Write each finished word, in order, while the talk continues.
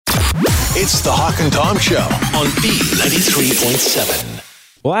It's the Hawk and Tom Show on B93.7.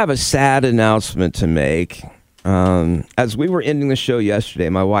 Well, I have a sad announcement to make. As we were ending the show yesterday,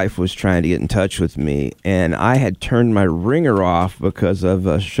 my wife was trying to get in touch with me, and I had turned my ringer off because of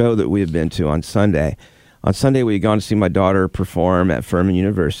a show that we had been to on Sunday. On Sunday, we had gone to see my daughter perform at Furman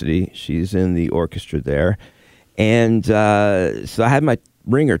University. She's in the orchestra there. And so I had my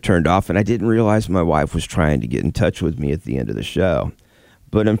ringer turned off, and I didn't realize my wife was trying to get in touch with me at the end of the show.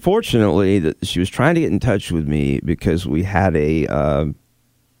 But unfortunately, she was trying to get in touch with me because we had a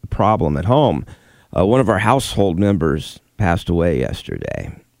problem at home. One of our household members passed away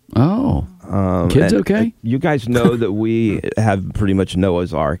yesterday. Oh, kids okay? You guys know that we have pretty much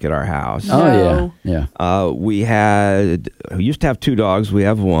Noah's Ark at our house. Oh, yeah. We used to have 2 dogs. We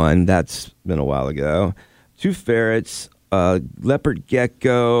have 1. That's been a while ago. 2 ferrets, a leopard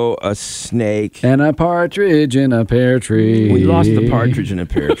gecko, a snake. And a partridge in a pear tree. We lost the partridge in a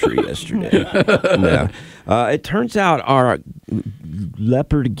pear tree yesterday. No. It turns out our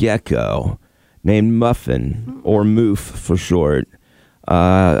leopard gecko, named Muffin, or Moof for short,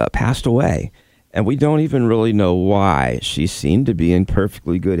 passed away. And we don't even really know why. She seemed to be in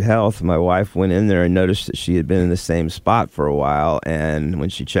perfectly good health. My wife went in there and noticed that she had been in the same spot for a while. And when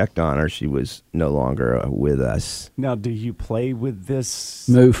she checked on her, she was no longer with us. Now, do you play with this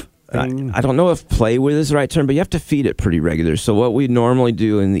Moof? thing? I don't know if play with is the right term, but you have to feed it pretty regular. So what we normally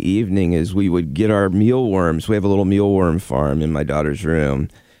do in the evening is we would get our mealworms. We have a little mealworm farm in my daughter's room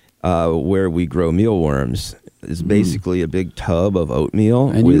where we grow mealworms. It's basically a big tub of oatmeal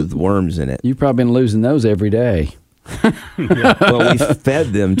with worms in it. You've probably been losing those every day. Well, we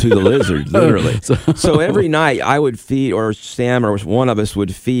fed them to the lizards, literally. So every night I would feed, or Sam or one of us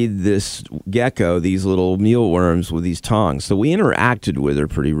would feed this gecko these little mealworms with these tongs. So we interacted with her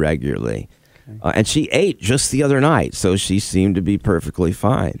pretty regularly. And she ate just the other night, so she seemed to be perfectly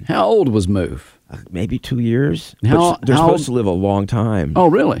fine. How old was Moof? Maybe 2 years. They're supposed to live a long time. Oh,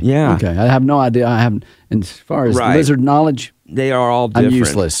 really? Yeah. Okay. I have no idea. I haven't. And as far as lizard knowledge, they are all different. I'm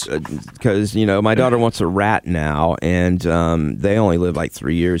useless. Because, my daughter wants a rat now, and they only live like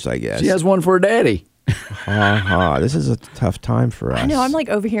 3 years, I guess. She has one for her daddy. This is a tough time for us. I know. I'm like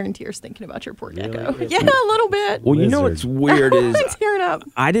over here in tears thinking about your poor gecko. Yeah, a little bit. Well, you know what's weird is I'm tearing up.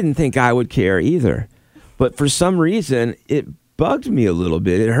 I didn't think I would care either. But for some reason, it bugged me a little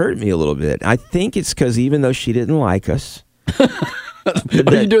bit. It hurt me a little bit. I think it's because even though she didn't like us. Are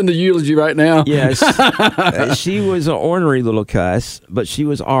you doing the eulogy right now? Yes. She was an ornery little cuss, but she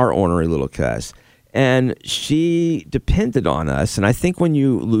was our ornery little cuss. And she depended on us. And I think when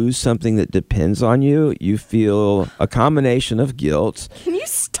you lose something that depends on you, you feel a combination of guilt. Can you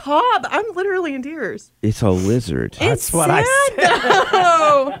stop? I'm literally in tears. It's a lizard. It's what sad,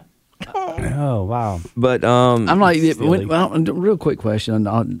 I said. Oh, wow. But I'm like, real quick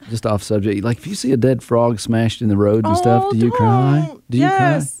question, just off subject. Like, if you see a dead frog smashed in the road and stuff, do you cry? Do you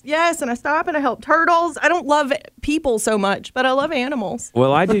cry? Yes, and I stop and I help turtles. I don't love people so much, but I love animals.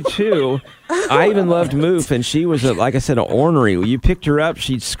 Well, I do too. I even loved Moof, and she was, like I said, an ornery. When you picked her up,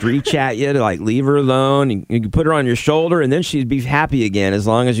 she'd screech at you to, like, leave her alone. You could put her on your shoulder, and then she'd be happy again as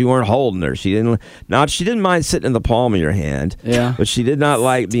long as you weren't holding her. She didn't mind sitting in the palm of your hand. Yeah. But she did not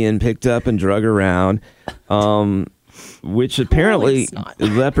like being picked up and drug around, which apparently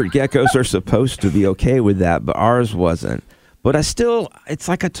leopard geckos are supposed to be okay with that, but ours wasn't. But it's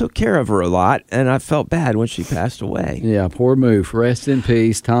like I took care of her a lot, and I felt bad when she passed away. Yeah, poor Moof. Rest in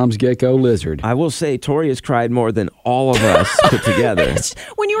peace, Tom's gecko lizard. I will say, Tori has cried more than all of us put together.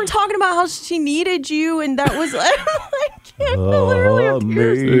 When you were talking about how she needed you, and that was like, I literally have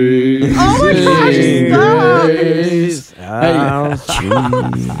tears. Oh my gosh,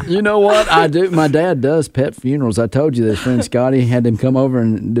 stop! You know what I do? My dad does pet funerals. I told you that his friend Scotty had him come over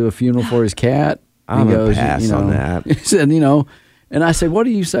and do a funeral for his cat. I'm going to pass on that. He said, and I said, what do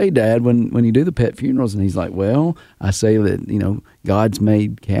you say, Dad, when you do the pet funerals? And he's like, well, I say that, God's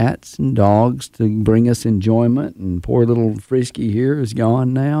made cats and dogs to bring us enjoyment, and poor little Frisky here is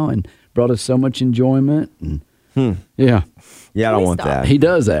gone now and brought us so much enjoyment. And yeah. Yeah, I don't want that. He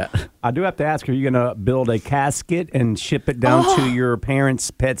does that. I do have to ask, are you going to build a casket and ship it down to your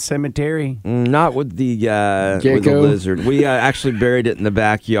parents' pet cemetery? Not with the lizard. We actually buried it in the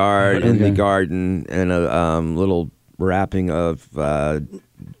backyard, in the garden, in a little wrapping of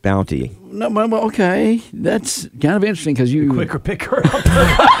Bounty. No, well, okay. That's kind of interesting because you... Quicker picker up.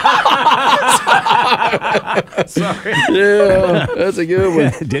 Sorry. Yeah, that's a good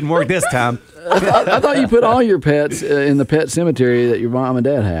one. Didn't work this time. I thought you put all your pets in the pet cemetery that your mom and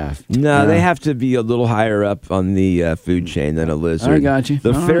dad have. No, they have to be a little higher up on the food chain than a lizard. I got you.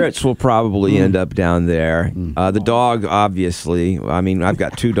 The All ferrets will probably end up down there. The dog, obviously. I mean, I've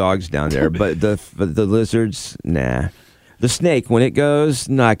got 2 dogs down there, but the lizards, nah. The snake, when it goes,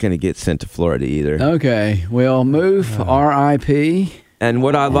 not going to get sent to Florida either. Okay, well, Moof, R.I.P. And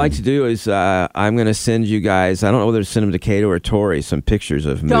what I'd like to do is I'm going to send you guys, I don't know whether to send them to Cato or Tori, some pictures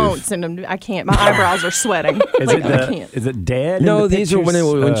of Don't Moof. send them. I can't. My eyebrows are sweating. Is Is it dead? No, in the these are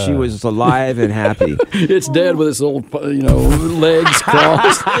pictures? when she was alive and happy. It's dead with its little, legs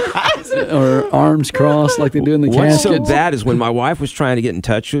crossed or arms crossed like they do in the What's so casket. bad is when my wife was trying to get in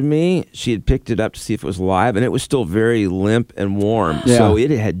touch with me, she had picked it up to see if it was alive, and it was still very limp and warm. Yeah. So it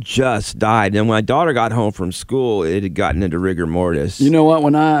had just died. And when my daughter got home from school, it had gotten into rigor mortis. You know what?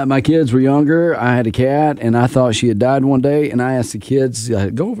 When my kids were younger, I had a cat, and I thought she had died one day, and I asked the kids,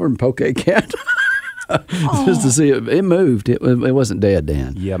 go over and poke that cat. Just to see it. It moved. It wasn't dead,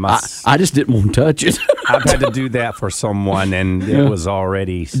 Dan. Yeah, I just didn't want to touch it. I've had to do that for someone, and it was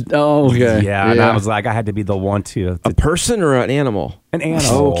already. Oh, okay. Yeah, and I was like, I had to be the one to A person or an animal? an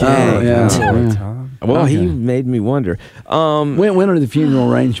animal. Okay. Oh, yeah. Sorry, Yeah. Tom. Well, he Okay. made me wonder. When are the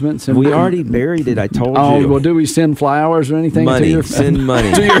funeral arrangements? And We already buried it, I told Oh, you. well, do we send flowers or anything Money. to your Send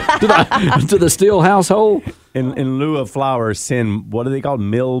money. to the Steele household? In lieu of flowers, send what are they called?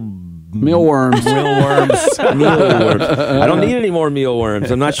 Mealworms. Mealworms. Mealworms. I don't need any more mealworms.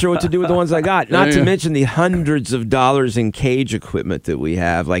 I'm not sure what to do with the ones I got. Not to mention the hundreds of dollars in cage equipment that we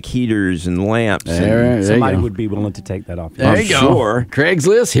have, like heaters and lamps. and, Somebody you go. would be willing to take that off. There I'm you go. sure.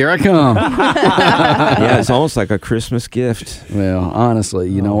 Craigslist, here I come. Yeah, it's almost like a Christmas gift. Well,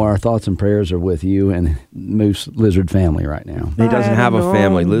 honestly, our thoughts and prayers are with you and Moose Lizard family right now. He doesn't have a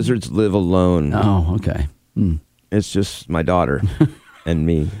family. Lizards live alone. Oh, okay. It's just my daughter and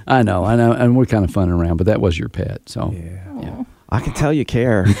me. I know, and we're kind of funning around, but that was your pet, so. Yeah. I can tell you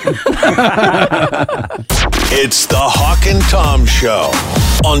care. It's the Hawk and Tom Show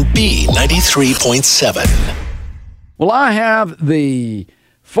on B93.7. Well, I have the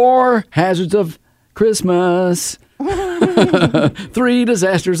 4 hazards of Christmas, 3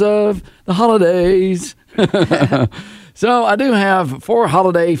 disasters of the holidays. So I do have 4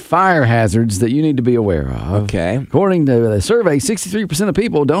 holiday fire hazards that you need to be aware of. Okay. According to the survey, 63% of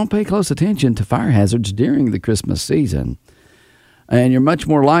people don't pay close attention to fire hazards during the Christmas season. And you're much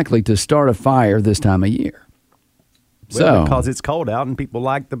more likely to start a fire this time of year. Well, because it's cold out and people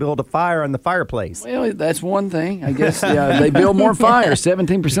like to build a fire in the fireplace. Well, that's one thing. I guess they build more fires.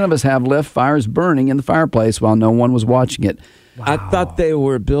 17% of us have left fires burning in the fireplace while no one was watching it. I thought they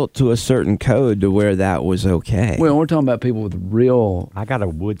were built to a certain code to where that was okay. Well, we're talking about people with real. I got a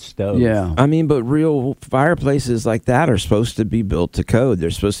wood stove. Yeah. I mean, but real fireplaces like that are supposed to be built to code.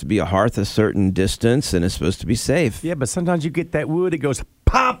 They're supposed to be a hearth a certain distance, and it's supposed to be safe. Yeah, but sometimes you get that wood, it goes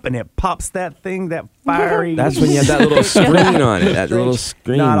pop, and it pops that thing, that fiery. That's when you have that little screen on it, that little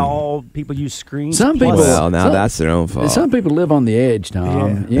screen. Not all people use screens. Some people- Well, now Some- that's their own fault. Some people live on the edge,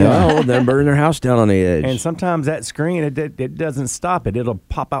 Tom. Yeah. Well, they're burning their house down on the edge. And sometimes that screen, it doesn't stop it. It'll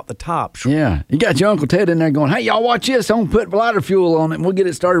pop out the top. Yeah. You got your Uncle Ted in there going, hey, y'all watch this. I'm going to put lighter fuel on it and we'll get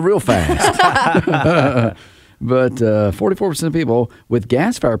it started real fast. But 44% of people with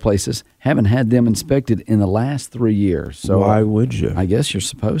gas fireplaces haven't had them inspected in the last 3 years. So why would you? I guess you're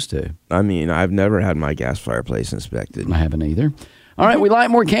supposed to. I mean, I've never had my gas fireplace inspected. I haven't either. All right, we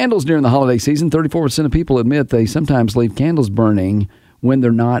light more candles during the holiday season. 34% of people admit they sometimes leave candles burning when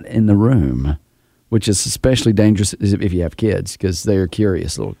they're not in the room, which is especially dangerous if you have kids because they're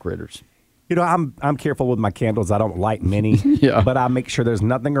curious little critters. You know, I'm careful with my candles. I don't light many, Yeah. but I make sure there's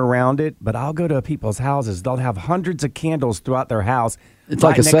nothing around it. But I'll go to people's houses. They'll have hundreds of candles throughout their house. It's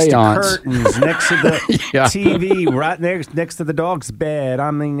like a next seance. to curtains, next to the Yeah. TV, right next to the dog's bed.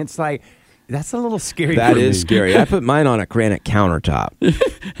 I mean, it's like, that's a little scary. That for is me. scary. I put mine on a granite countertop.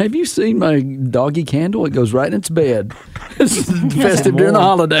 Have you seen my doggy candle? It goes right in its bed. It's festive during the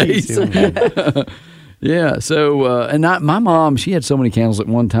holidays. Yeah. So, and my mom, she had so many candles at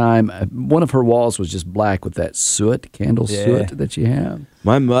one time. One of her walls was just black with that soot, candle soot that you have.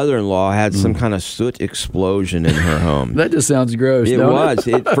 My mother-in-law had some kind of soot explosion in her home. That just sounds gross. It don't was.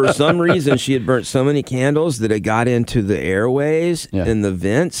 For some reason, she had burnt so many candles that it got into the airways and the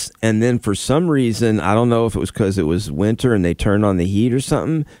vents. And then for some reason, I don't know if it was because it was winter and they turned on the heat or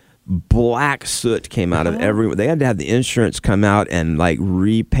something, black soot came out of everyone. They had to have the insurance come out and like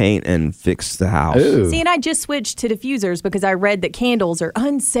repaint and fix the house. Ooh. See, and I just switched to diffusers because I read that candles are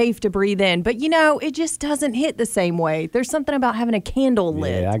unsafe to breathe in. But, it just doesn't hit the same way. There's something about having a candle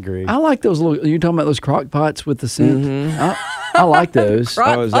lit. Yeah, I agree. I like those little. You're talking about those crock pots with the scent. I like those.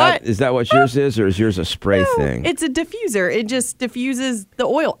 Crock Oh, pot. is that what yours is, or is yours a spray thing? It's a diffuser. It just diffuses the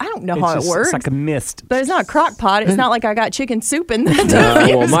oil. I don't know how it works. It's like a mist. But it's not a crock pot. It's not like I got chicken soup in the No,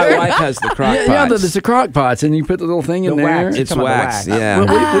 diffuser. well, my wife has the crock Yeah, pots. there's the crock pots, and you put the little thing in The there. wax. It's Talking about the wax, wax. yeah.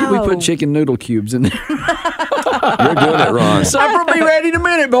 Well, we Oh. put chicken noodle cubes in there. You're doing it wrong. Supper will be ready in a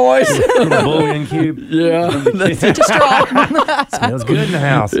minute, boys. Little bouillon cube. Yeah. Just straw. Smells good in the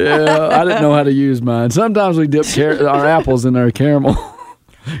house. Yeah, I didn't know how to use mine. Sometimes we dip our apples in our caramel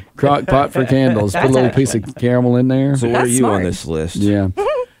crock pot for candles. Put a little piece of caramel in there. So where are That's you on smart. this list? Yeah.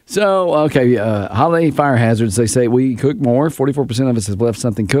 So, okay, holiday fire hazards. They say we cook more. 44% of us have left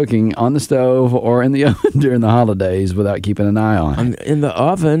something cooking on the stove or in the oven during the holidays without keeping an eye on it. In the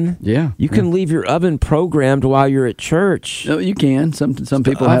oven. Yeah. You can leave your oven programmed while you're at church. No, you can. Some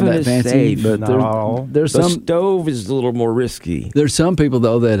people have oven that is fancy, safe. but No. there's The some stove is a little more risky. There's some people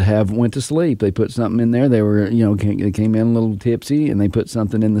though that have went to sleep. They put something in there. They were, they came in a little tipsy, and they put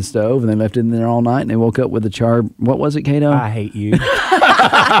something in the stove, and they left it in there all night, and they woke up with a char. What was it, Cato? I hate you.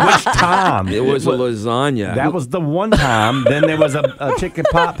 Which time? It was a lasagna. That was the one time. Then there was a chicken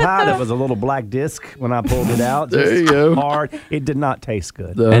pot pie that was a little black disc when I pulled it out. There you Just go. Hard. It did not taste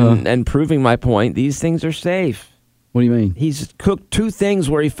good. and proving my point, these things are safe. What do you mean? He's cooked 2 things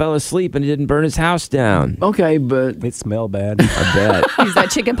where he fell asleep and he didn't burn his house down. Okay, but It smelled bad. I bet. Use that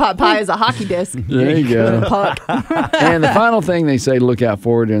chicken pot pie as a hockey disc. there you go. Puck. And the final thing they say to look out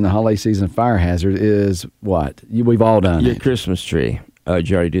for during the holiday season fire hazard is what? We've all done Your it. Christmas tree. Oh, did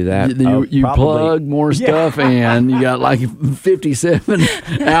you already do that? You probably. plug more stuff in. You got like 57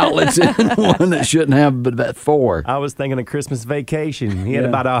 outlets in one that shouldn't have but about 4. I was thinking of Christmas Vacation. He had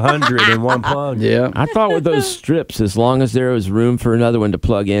about 100 in one plug. Yeah. I thought with those strips, as long as there was room for another one to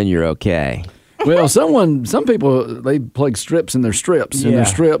plug in, you're okay. Well, some people, they plug strips in their strips and Yeah. their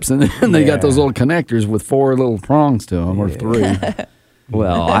strips, and then they got those Yeah. little connectors with 4 little prongs to them, or 3.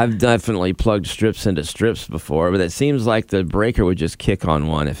 Well, I've definitely plugged strips into strips before, but it seems like the breaker would just kick on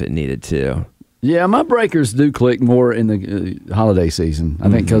one if it needed to. Yeah, my breakers do click more in the holiday season. I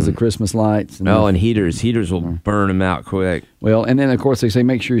think because of Christmas lights. And heaters will burn them out quick. Well, and then of course they say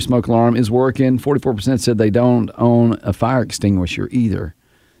make sure your smoke alarm is working. 44% said they don't own a fire extinguisher either.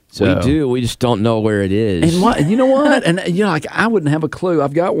 So, We do. We just don't know where it is. And what, you know what? And like I wouldn't have a clue.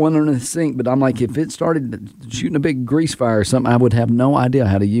 I've got one under the sink, but I'm like, if it started shooting a big grease fire or something, I would have no idea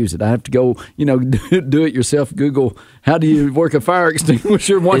how to use it. I have to go, do it yourself. Google how do you work a fire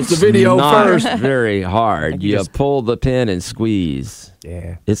extinguisher. Watch the video not first. very hard. You just- pull the pin and squeeze.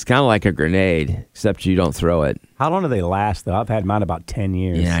 Yeah. It's kind of like a grenade, except you don't throw it. How long do they last, though? I've had mine about 10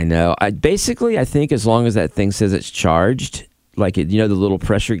 years. Yeah, I know. I think as long as that thing says it's charged, like the little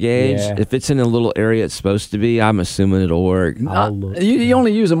pressure gauge, Yeah. if it's in a little area it's supposed to be, I'm assuming it'll work. I'll look. You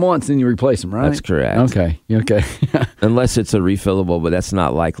only use them once, then you replace them, right? That's correct. Okay. Unless it's a refillable, but that's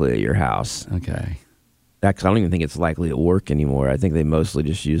not likely at your house. Okay. Actually, I don't even think it's likely at work anymore. I think they mostly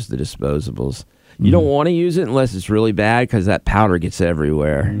just use the disposables. You don't want to use it unless it's really bad because that powder gets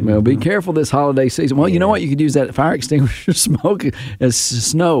everywhere. Well, be careful this holiday season. Well, you know what? You could use that fire extinguisher smoke as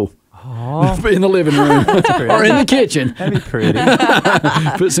snow. In the living room or in the kitchen. That'd be pretty.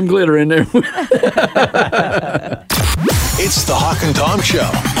 Put some glitter in there. It's the Hawk and Tom Show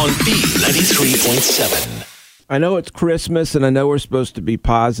on B93.7. I know it's Christmas and I know we're supposed to be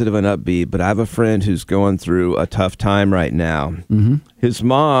positive and upbeat, but I have a friend who's going through a tough time right now. Mm-hmm. His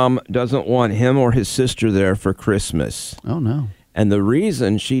mom doesn't want him or his sister there for Christmas. Oh, no. And the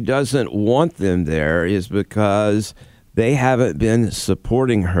reason she doesn't want them there is because they haven't been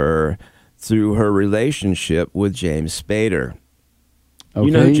supporting her through her relationship with James Spader. Okay.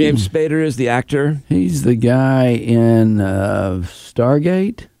 You know who James Spader is, the actor? He's the guy in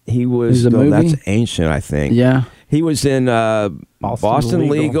Stargate. He was, He's a movie? that's ancient, I think. Yeah. He was in Boston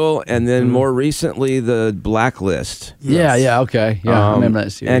Legal, and then more recently, The Blacklist. Yeah, okay. Yeah, I remember that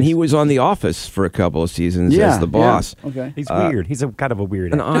series. And he was on The Office for a couple of seasons as the boss. Yeah. Okay. He's weird. He's kind of a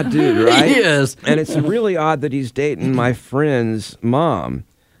weird An actor. odd dude, right? He is. And it's really odd that he's dating my friend's mom.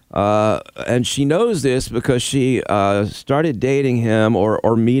 And she knows this because she started dating him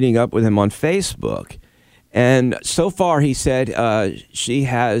or meeting up with him on Facebook. And so far, he said she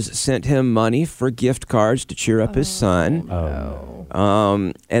has sent him money for gift cards to cheer up his son.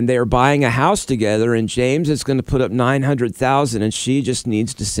 And they're buying a house together, and James is going to put up $900,000, and she just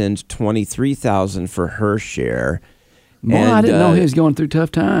needs to send $23,000 for her share. Boy, I didn't know he was going through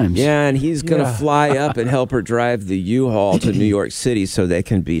tough times. Yeah, and he's going to fly up and help her drive the U-Haul to New York City so they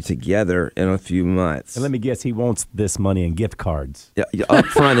can be together in a few months. And let me guess, he wants this money in gift cards. Yeah, up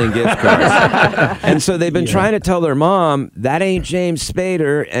front in gift cards. And so they've been trying to tell their mom, that ain't James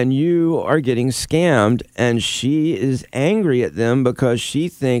Spader, and you are getting scammed. And she is angry at them because she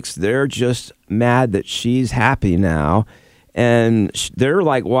thinks they're just mad that she's happy now. And they're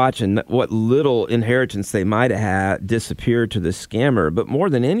like watching what little inheritance they might have had disappear to the scammer. But more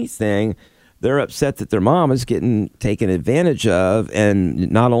than anything, they're upset that their mom is getting taken advantage of.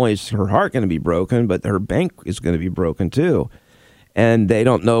 And not only is her heart going to be broken, but her bank is going to be broken too. And they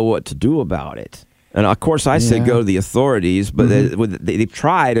don't know what to do about it. And of course, I said go to the authorities, but they've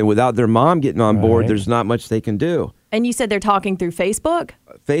tried. And without their mom getting on board, there's not much they can do. And you said they're talking through Facebook?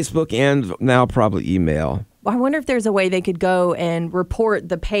 Facebook and now probably email. I wonder if there's a way they could go and report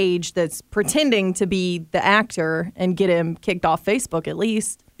the page that's pretending to be the actor and get him kicked off Facebook at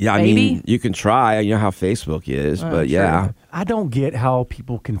least. Yeah, I mean, you can try. You know how Facebook is, but yeah. I don't get how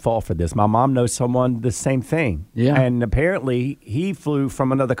people can fall for this. My mom knows someone the same thing. Yeah. And apparently he flew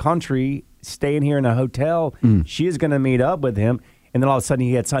from another country, staying here in a hotel. She is going to meet up with him. And then all of a sudden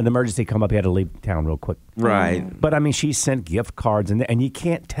he had an emergency come up. He had to leave town real quick. Right. But I mean, she sent gift cards and you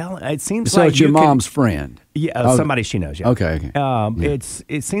can't tell. It seems So like it's your mom's friend. Yeah, somebody she knows. Yeah. Okay.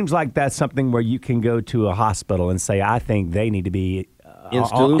 It seems like that's something where you can go to a hospital and say, I think they need to be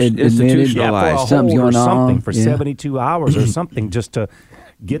institutionalized. Something's going on. Something for 72 hours or something just to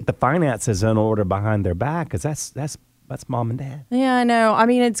get the finances in order behind their back, because that's mom and dad. Yeah, I know. I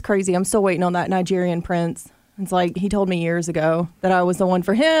mean, it's crazy. I'm still waiting on that Nigerian prince. It's like he told me years ago that I was the one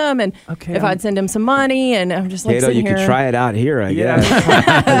for him, and if I'd send him some money, and I'm just like Kato, sitting you here. can try it out here, I guess.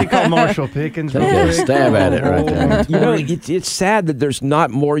 They call Marshall Pickens. Take a stab at it right there. You know, it's sad that there's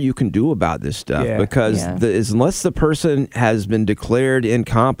not more you can do about this stuff because unless the person has been declared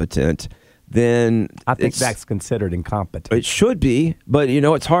incompetent, then I think that's considered incompetent. It should be, but you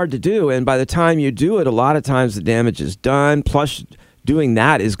know, it's hard to do. And by the time you do it, a lot of times the damage is done. Plus, doing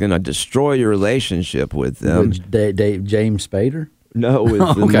that is going to destroy your relationship with them. James Spader? No, with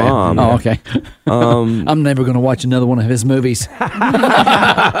the mom. Oh, okay. I'm never going to watch another one of his movies.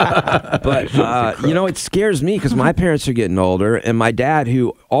 But, you know, it scares me because my parents are getting older, and my dad,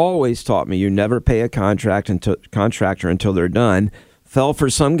 who always taught me you never pay a contractor until they're done, fell for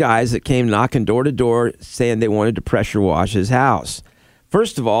some guys that came knocking door to door saying they wanted to pressure wash his house.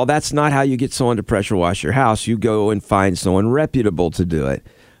 First of all, that's not how you get someone to pressure wash your house. You go and find someone reputable to do it.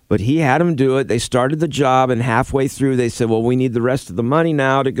 But he had them do it. They started the job, and halfway through, they said, well, we need the rest of the money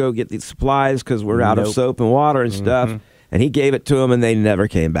now to go get the supplies because we're out of soap and water and stuff. And he gave it to them, and they never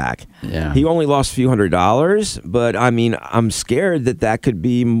came back. Yeah. He only lost a few $100s, but, I mean, I'm scared that could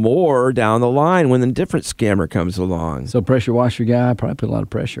be more down the line when a different scammer comes along. So pressure washer guy probably put a lot of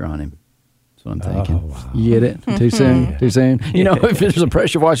pressure on him. That's what I'm thinking. Oh, wow. You get it? Too soon? Too soon? You know, if there's a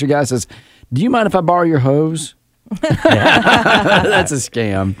pressure washer guy says, do you mind if I borrow your hose? That's a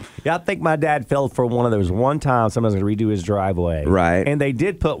scam. Yeah, I think my dad fell for one of those. One time someone was going to redo his driveway. Right. And they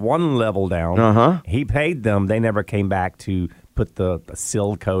did put one level down. Uh-huh. He paid them. They never came back to put the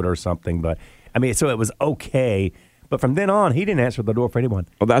seal coat or something. But, I mean, so it was okay. But from then on, he didn't answer the door for anyone.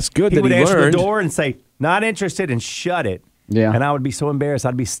 Well, that's good he that would he answer learned. the door and say, not interested, and shut it. Yeah. And I would be so embarrassed.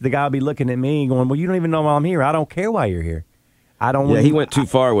 The guy would be looking at me going, well, you don't even know why I'm here. I don't care why you're here. He went too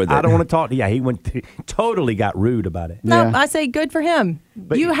far with it. I don't want to talk. Yeah, he totally got rude about it. No, Yeah. I say good for him.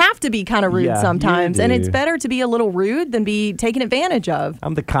 But you have to be kind of rude sometimes, and it's better to be a little rude than be taken advantage of.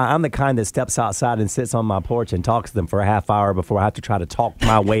 I'm the kind that steps outside and sits on my porch and talks to them for a half hour before I have to try to talk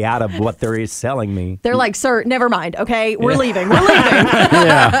my way out of what they're selling me. They're like, sir, never mind. Okay, we're leaving. We're leaving.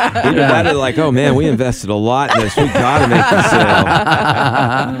 Either that or like, oh man, we invested a lot in this. We got to make the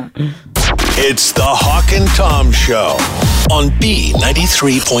sale. It's the Hawk and Tom Show on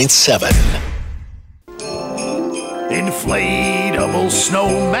B93.7. Inflatable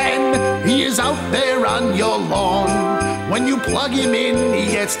snowman, he is out there on your lawn. When you plug him in,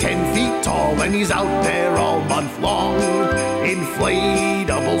 he gets 10 feet tall, and he's out there all month long.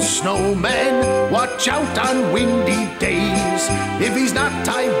 Inflatable snowman, watch out on windy days. If he's not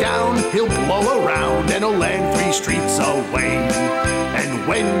tied down, he'll blow around and he'll land 3 streets away. And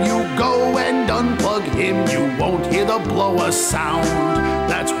when you go and unplug him, you won't hear the blower sound.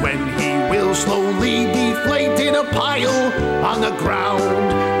 That's when he will slowly deflate in a pile on the ground.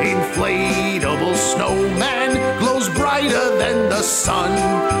 Inflatable snowman glows brighter than the sun.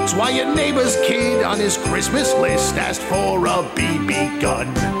 That's why your neighbor's kid on his Christmas list asked for a BB gun.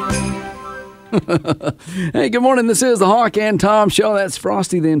 Hey, good morning. This is the Hawk and Tom Show. That's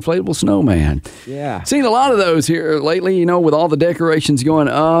Frosty the Inflatable Snowman. Yeah. Seen a lot of those here lately, with all the decorations going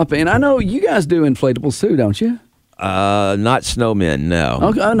up. And I know you guys do inflatables too, don't you? Not snowmen, no.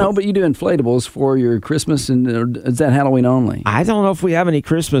 Okay, I know, but you do inflatables for your Christmas, and is that Halloween only? I don't know if we have any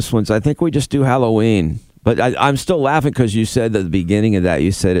Christmas ones. I think we just do Halloween. But I'm still laughing because you said at the beginning of that,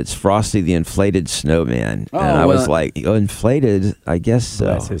 you said it's Frosty the Inflated Snowman. Oh, and I was like, inflated? I guess so.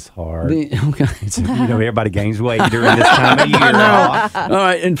 Bless his heart. Okay. Everybody gains weight during this time of year. All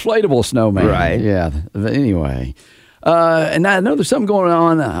right, inflatable snowman. Right. Yeah. Anyway. And I know there's something going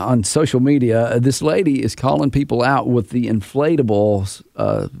on social media. This lady is calling people out with the inflatable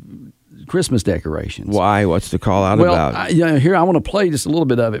Christmas decorations. Why? What's the call out about? Here, I want to play just a little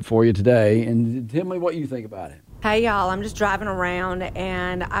bit of it for you today, and tell me what you think about it. Hey y'all, I'm just driving around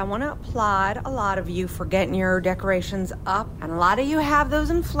and I want to applaud a lot of you for getting your decorations up. And a lot of you have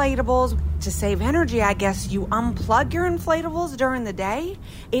those inflatables. To save energy, I guess you unplug your inflatables during the day.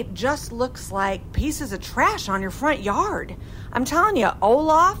 It just looks like pieces of trash on your front yard. I'm telling you,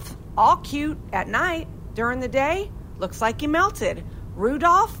 Olaf, all cute at night. During the day, looks like he melted.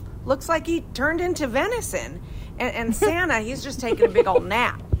 Rudolph looks like he turned into venison. And Santa, he's just taking a big old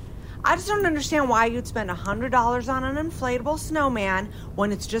nap. I just don't understand why you'd spend $100 on an inflatable snowman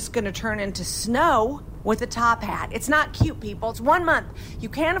when it's just going to turn into snow with a top hat. It's not cute, people. It's 1 month. You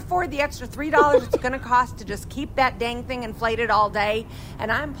can't afford the extra $3 it's going to cost to just keep that dang thing inflated all day.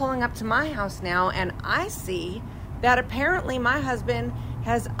 And I'm pulling up to my house now, and I see that apparently my husband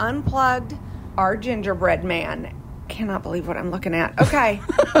has unplugged our gingerbread man. Cannot believe what I'm looking at. Okay,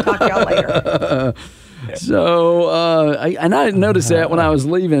 talk to y'all later. So, I noticed that when I was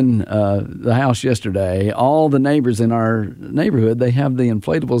leaving the house yesterday, all the neighbors in our neighborhood, they have the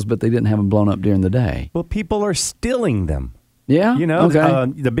inflatables, but they didn't have them blown up during the day. Well, people are stealing them. Yeah?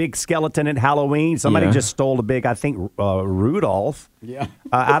 Okay. The big skeleton at Halloween. Somebody just stole a big, I think, Rudolph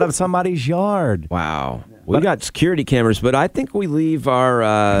out of somebody's yard. Wow. We got security cameras, but I think we leave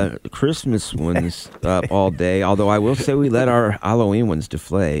our Christmas ones up all day, although I will say we let our Halloween ones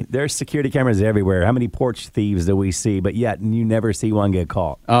deflate. There's security cameras everywhere. How many porch thieves do we see? But yet you never see one get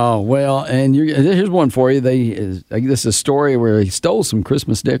caught. Oh, well, and here's one for you. This is a story where he stole some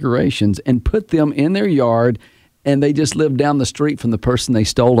Christmas decorations and put them in their yard, and they just lived down the street from the person they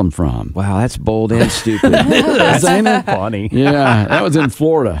stole them from. Wow, that's bold and stupid. That's funny. Yeah, that was in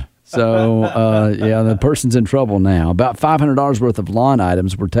Florida. So, the person's in trouble now. About $500 worth of lawn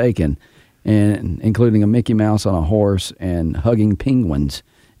items were taken, and including a Mickey Mouse on a horse and hugging penguins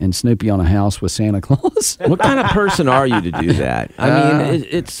and Snoopy on a house with Santa Claus. What kind of person are you to do that? I mean,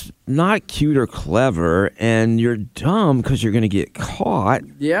 it's not cute or clever, and you're dumb because you're going to get caught.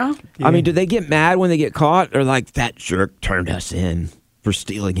 Yeah? I mean, do they get mad when they get caught? Or like, that jerk turned us in for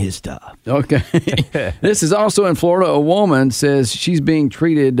stealing his stuff? Okay. This is also in Florida. A woman says she's being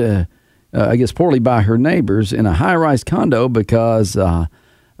treated, I guess, poorly by her neighbors in a high-rise condo because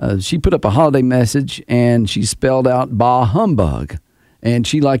she put up a holiday message and she spelled out "Bah Humbug." And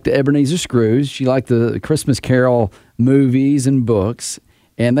she liked the Ebenezer Scrooge. She liked the Christmas Carol movies and books.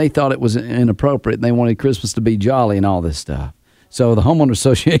 And they thought it was inappropriate. They wanted Christmas to be jolly and all this stuff. So the homeowner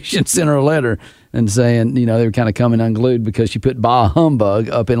association sent her a letter and saying, they were kind of coming unglued because she put "Bah Humbug"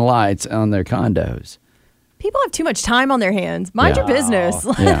 up in lights on their condos. People have too much time on their hands. Mind your business.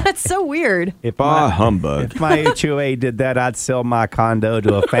 Yeah. That's so weird. Humbug. If my HOA did that, I'd sell my condo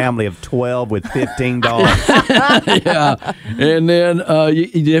to a family of 12 with 15 dogs. Yeah. And then,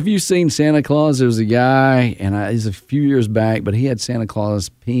 have you seen Santa Claus? There's a guy, and it's a few years back, but he had Santa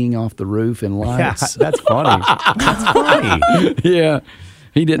Claus peeing off the roof in lights. Yeah, that's funny. That's funny. Yeah.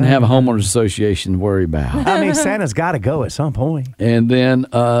 He didn't have a homeowners association to worry about. I mean, Santa's got to go at some point. And then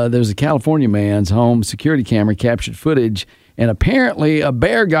there's a California man's home security camera captured footage, and apparently a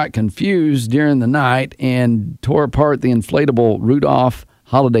bear got confused during the night and tore apart the inflatable Rudolph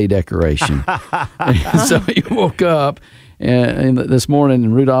holiday decoration. So he woke up this morning,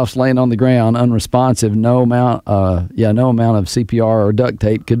 and Rudolph's laying on the ground, unresponsive. No amount of CPR or duct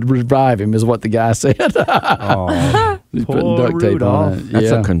tape could revive him, is what the guy said. He's putting duct tape on it.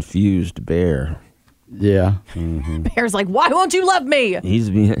 That's a confused bear. Yeah. Mm-hmm. Bear's like, why won't you love me? I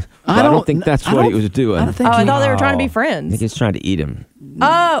don't think that's what he was doing. I thought they were trying to be friends. I think he's trying to eat him.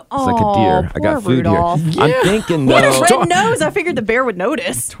 Oh, it's like a deer. I got food Rudolph. here. I'm thinking, though. He had a red nose. I figured the bear would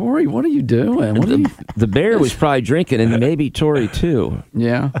notice. Tori, what are you doing? The bear was probably drinking, and maybe Tori, too.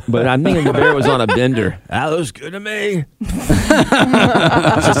 Yeah. But I'm thinking the bear was on a bender. That looks good to me.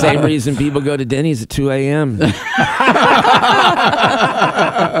 It's the same reason people go to Denny's at 2 a.m.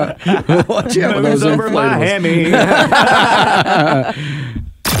 Watch out with those over my inflatables. hammy.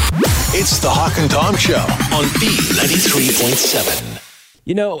 It's the Hawk and Tom Show on B93.7.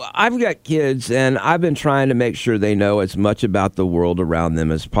 You know, I've got kids, and I've been trying to make sure they know as much about the world around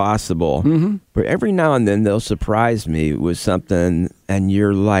them as possible. Mm-hmm. But every now and then, they'll surprise me with something, and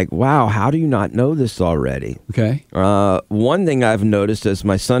you're like, wow, how do you not know this already? Okay. One thing I've noticed as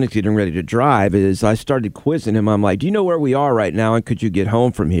my son is getting ready to drive is I started quizzing him. I'm like, do you know where we are right now, and could you get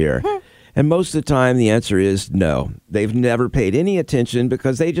home from here? And most of the time, the answer is no. They've never paid any attention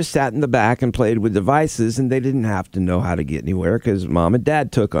because they just sat in the back and played with devices, and they didn't have to know how to get anywhere because mom and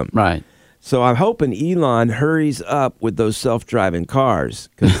dad took them. Right. So I'm hoping Elon hurries up with those self-driving cars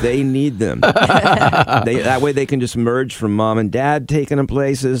because they need them. That way they can just merge from mom and dad taking them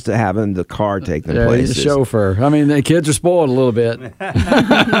places to having the car take them places. He's a chauffeur. I mean, the kids are spoiled a little bit.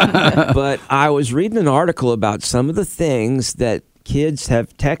 But I was reading an article about some of the things that kids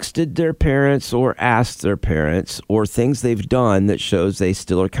have texted their parents or asked their parents, or things they've done that shows they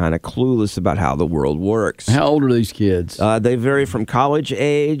still are kind of clueless about how the world works. How old are these kids? They vary from college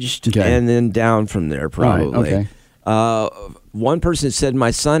aged and then down from there, probably. Right, okay. One person said, my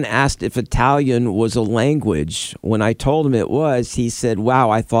son asked if Italian was a language. When I told him it was, he said,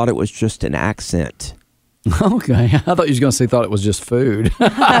 wow, I thought it was just an accent. Okay. I thought you were going to say thought it was just food. All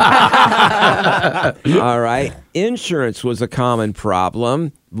right. Insurance was a common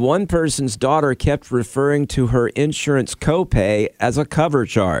problem. One person's daughter kept referring to her insurance copay as a cover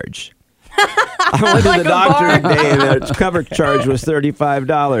charge. I went to the doctor today, and the cover charge was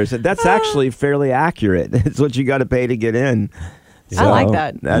 $35. And that's actually fairly accurate. It's what you got to pay to get in. I like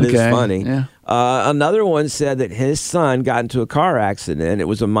that. That is funny. Yeah. Another one said that his son got into a car accident. It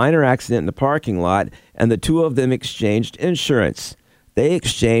was a minor accident in the parking lot, and the two of them exchanged insurance. They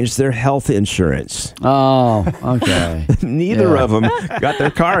exchanged their health insurance. Oh, okay. Neither of them got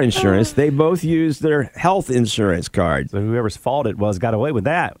their car insurance. They both used their health insurance card. So whoever's fault it was got away with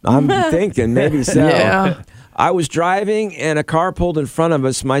that. I'm thinking maybe so. Yeah. I was driving, and a car pulled in front of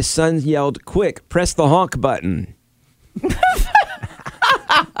us. My son yelled, quick, press the honk button.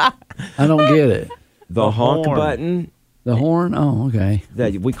 I don't get it. The honk horn. button? The horn? Oh, okay.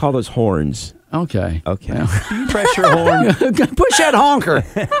 We call those horns. Okay. Okay. Press your horn. Push that honker.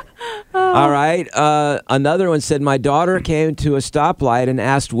 All right. Another one said, my daughter came to a stoplight and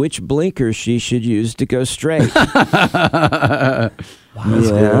asked which blinker she should use to go straight. Yeah.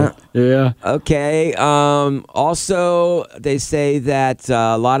 Yeah. Okay. Also, they say that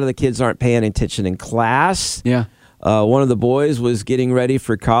a lot of the kids aren't paying attention in class. Yeah. One of the boys was getting ready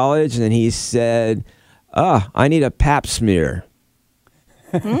for college, and he said, I need a pap smear.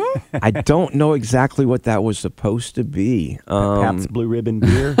 I don't know exactly what that was supposed to be. Pabst Blue Ribbon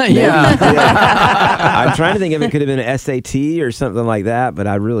beer. Yeah. I'm trying to think if it could have been an SAT or something like that, but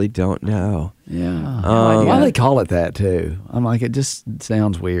I really don't know. Yeah. Why do they call it that, too? I'm like, it just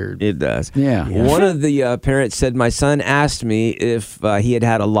sounds weird. It does. Yeah. One of the parents said, my son asked me if he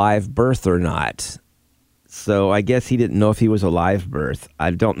had a live birth or not. So I guess he didn't know if he was a live birth.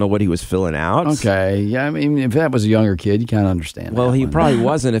 I don't know what he was filling out. Okay. Yeah, I mean, if that was a younger kid, you kind of understand Well, that he one. probably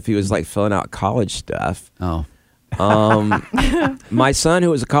wasn't if he was like filling out college stuff. Oh. My son,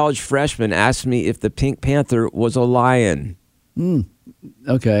 who was a college freshman, asked me if the Pink Panther was a lion.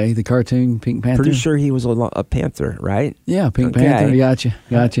 Okay, the cartoon Pink Panther. Pretty sure he was a panther, right? Yeah, Pink Okay. Panther.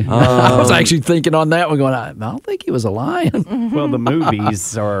 Gotcha. I was actually thinking on that one, going, I don't think he was a lion. Well, the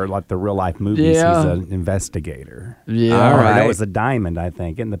movies are like the real life movies. Yeah. He's an investigator. Yeah. All right. That was a diamond, I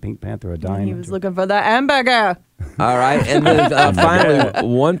think. Isn't the Pink Panther a diamond? He was looking for the hamburger. All right. And then finally,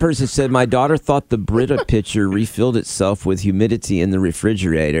 one person said, my daughter thought the Brita pitcher refilled itself with humidity in the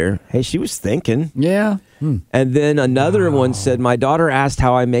refrigerator. Hey, she was thinking. Yeah. And then another one said, my daughter asked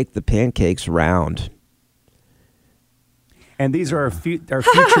how I make the pancakes round. And these are our future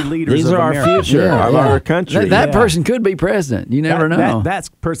leaders These of are our America. future of our country. That person could be president. You never know. That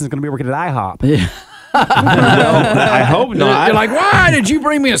person's going to be working at IHOP. Yeah. I hope not. You're like, why did you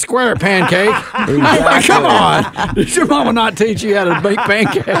bring me a square pancake? Exactly. Come on. Did your mama not teach you how to make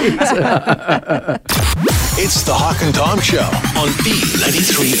pancakes? It's the Hawk and Tom Show on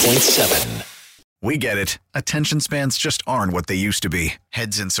B93.7. We get it. Attention spans just aren't what they used to be.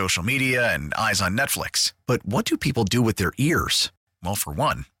 Heads in social media and eyes on Netflix. But what do people do with their ears? Well, for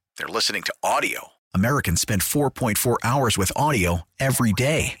one, they're listening to audio. Americans spend 4.4 hours with audio every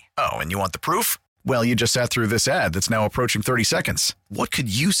day. Oh, and you want the proof? Well, you just sat through this ad that's now approaching 30 seconds. What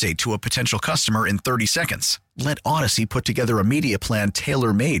could you say to a potential customer in 30 seconds? Let Odyssey put together a media plan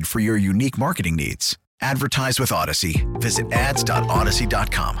tailor-made for your unique marketing needs. Advertise with Odyssey. Visit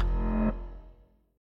ads.odyssey.com.